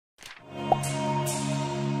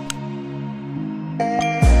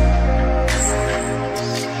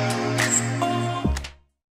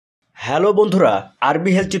Hello বন্ধুরা,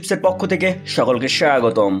 আরবি health টিপসের পক্ষ থেকে সকলকে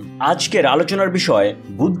স্বাগতম। আজকের আলোচনার বিষয়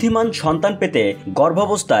বুদ্ধিমান সন্তান পেতে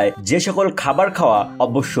গর্ভাবস্থায় যে সকল খাবার খাওয়া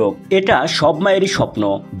আবশ্যক। এটা সব মায়েরই স্বপ্ন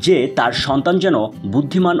যে তার সন্তান যেন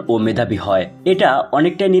বুদ্ধিমান ও মেধাবী হয়। এটা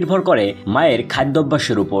অনেকটাই নির্ভর করে মায়ের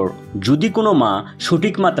খাদ্যাভ্যাসের উপর। যদি কোনো মা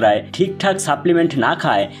সঠিক মাত্রায় ঠিকঠাক সাপ্লিমেন্ট না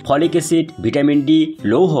খায়, ফলিক অ্যাসিড, ভিটামিন ডি,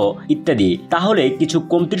 লৌহ ইত্যাদি, তাহলে কিছু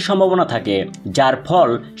কমতির সম্ভাবনা থাকে, যার ফল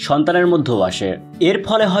সন্তানের মধ্যেও আসে। এর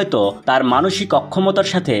ফলে হয়তো তার মানসিক অক্ষমতার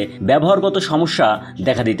সাথে ব্যবহারগত সমস্যা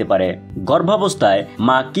দেখা দিতে পারে। গর্ভাবস্থায়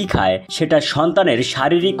মা কি খায় সেটা সন্তানের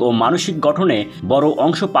শারীরিক ও মানসিক গঠনে বড়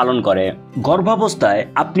অংশ পালন করে। গর্ভাবস্থায়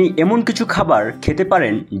আপনি এমন কিছু খাবার খেতে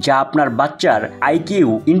পারেন যা আপনার বাচ্চার আইকিউ,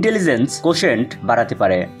 ইন্টেলিজেন্স কোশেন্ট বাড়াতে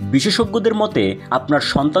পারে। বিশেষজ্ঞদের মতে আপনার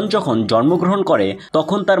সন্তান যখন জন্মগ্রহণ করে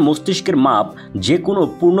তখন তার মস্তিষ্কের মাপ যে কোনো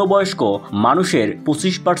পূর্ণবয়স্ক মানুষের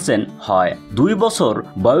 25% হয়। 2 বছর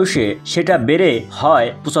বয়সে সেটা বেড়ে হয়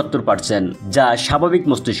 75%, যা স্বাভাবিক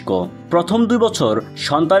মস্তিষ্ক। প্রথম 2 বছর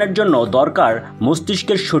সন্তানের জন্য দরকার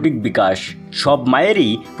মস্তিষ্কের সঠিক বিকাশ। সব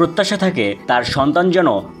মায়েরই প্রত্যাশা থাকে তার সন্তান যেন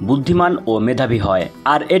বুদ্ধিমান ও মেধাবী হয়,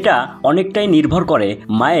 আর এটা অনেকটাই নির্ভর করে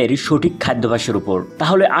মায়ের সঠিক খাদ্যাভ্যাসের উপর।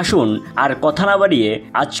 তাহলে আসুন আর কথা না বাড়িয়ে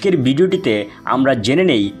আজকের ভিডিওটিতে আমরা জেনে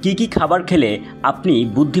নেই কি কি খাবার খেলে আপনি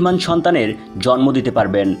বুদ্ধিমান সন্তানের জন্ম দিতে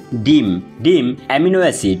পারবেন। ডিম অ্যামিনো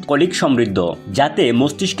অ্যাসিড কলিক সমৃদ্ধ, যাতে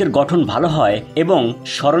মস্তিষ্কের গঠন ভালো হয় এবং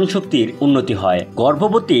স্মরণশক্তির উন্নতি হয়।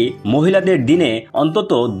 গর্ভবতী মহিলাদের দিনে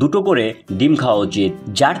অন্তত 2টো করে ডিম খাওয়া উচিত,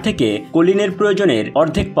 যার থেকে কোলিনের প্রয়োজনের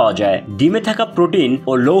অর্ধেক পাওয়া যায়। ডিমে থাকা প্রোটিন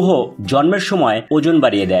ও লৌহ জন্মের সময় ওজন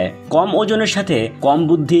বাড়িয়ে দেয়। কম ওজনের সাথে কম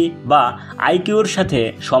বুদ্ধি বা আইকিউর সাথে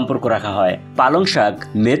সম্পর্ক রাখা হয়। পালং শাক,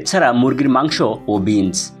 মেদ ছাড়া মুরগির মাংস ও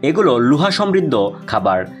বিনস, এগুলো লোহা সমৃদ্ধ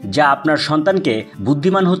খাবার যা আপনার সন্তানকে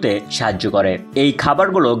বুদ্ধিমান হতে সাহায্য করে। এই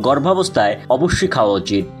খাবারগুলো গর্ভাবস্থায় অবশ্যই খাওয়া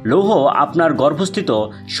উচিত। লৌহ আপনার গর্ভস্থিত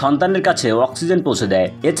সন্তানের কাছে অক্সিজেন পৌঁছে দেয়।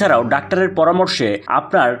 এছাড়াও ডাক্তারের পরামর্শে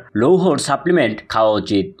আপনার লৌহর সাপ্লিমেন্ট খাওয়া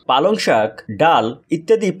উচিত। পালং শাক, ডাল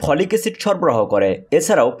ইত্যাদি ফলিক অ্যাসিড সরবরাহ করে।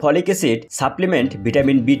 এছাড়াও folic acid supplement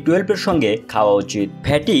vitamin B12 এর সঙ্গে খাওয়া উচিত।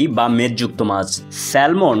 ফ্যাটি বা মেদযুক্ত মাছ,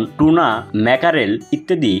 স্যালমন, টুনা, ম্যাকারেল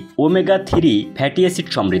ইত্যাদি ওমেগা 3 ফ্যাটি অ্যাসিড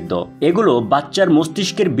সমৃদ্ধ। এগুলো বাচ্চার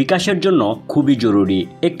মস্তিষ্কের বিকাশের জন্য খুবই জরুরি।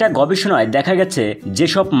 একটা গবেষণায় দেখা গেছে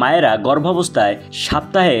যেসব মায়েরা গর্ভাবস্থায়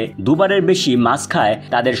সপ্তাহে 2 বারের বেশি মাছ খায়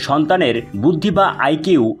তাদের সন্তানের বুদ্ধি বা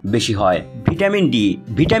আইকিউ বেশি হয়।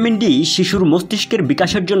 ভিটামিন ডি শিশুর মস্তিষ্কের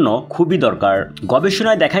বিকাশের জন্য খুবই দরকার।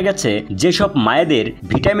 গবেষণায় দেখা গেছে যেসব মায়েদের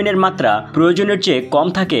ভিটামিনের মাত্রা প্রয়োজনের চেয়ে কম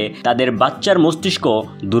থাকে তাদের বাচ্চার মস্তিষ্ক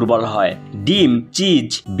দুর্বল হয়। ডিম, চিজ,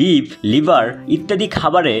 বিফ, লিভার ইত্যাদি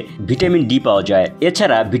খাবারে ভিটামিন ডি পাওয়া যায়।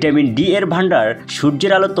 এছাড়া ভিটামিন ডি এর ভান্ডার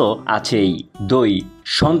সূর্যের আলো তো আছেই। দই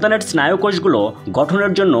সন্তানের স্নায়ুকোষগুলো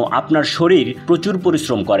গঠনের জন্য আপনার শরীর প্রচুর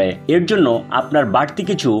পরিশ্রম করে। এর জন্য আপনার বাড়তি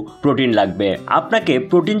কিছু প্রোটিন লাগবে। আপনাকে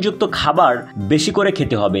প্রোটিনযুক্ত খাবার বেশি করে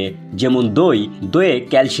খেতে হবে, যেমন দইয়ে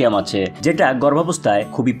ক্যালসিয়াম আছে, যেটা গর্ভাবস্থায়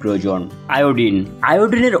খুবই প্রয়োজন।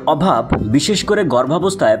 আয়োডিনের অভাব বিশেষ করে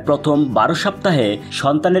গর্ভাবস্থায় প্রথম 12 সপ্তাহে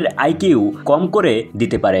সন্তানের আইকিউ কম করে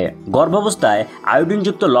দিতে পারে। গর্ভাবস্থায়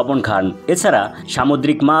আয়োডিনযুক্ত লবণ খান। এছাড়া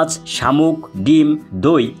সামুদ্রিক মাছ, শামুক, ডিম,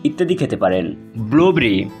 দই ইত্যাদি খেতে পারেন।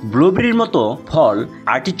 ব্লুবেরির মতো ফল,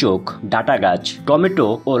 আর্টিচোক, ডাটা গাছ, টমেটো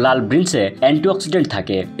ও লাল বিনসে অ্যান্টিঅক্সিডেন্ট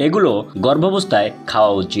থাকে। এগুলো গর্ভাবস্থায়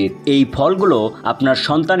খাওয়া উচিত। এই ফলগুলো আপনার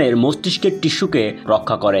সন্তানের মস্তিষ্কের টিস্যুকে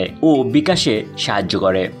রক্ষা করে ও বিকাশে সাহায্য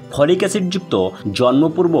করে। ফলিক অ্যাসিড যুক্ত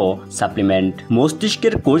জন্মপূর্ব সাপ্লিমেন্ট,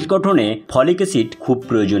 মস্তিষ্কের কোষ গঠনে ফলিক অ্যাসিড খুব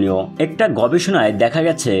প্রয়োজনীয়। একটা গবেষণায় দেখা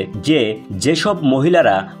গেছে যেসব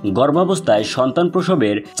মহিলারা গর্ভাবস্থায় সন্তান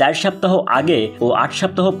প্রসবের 4 সপ্তাহ আগে ও 8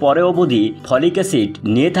 সপ্তাহ পরে অবধি ফলিক অ্যাসিড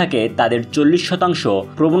নিয়ে থাকে তাদের 40%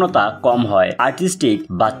 প্রবণতা কম হয় আর্টিস্টিক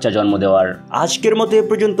বাচ্চা জন্ম দেওয়ার। আজকের মতো এ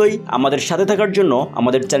পর্যন্তই। আমাদের সাথে থাকার জন্য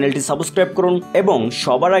আমাদের চ্যানেলটি সাবস্ক্রাইব করুন এবং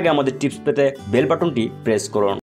সবার আগে আমাদের টিপস পেতে বেল বাটনটি প্রেস করুন।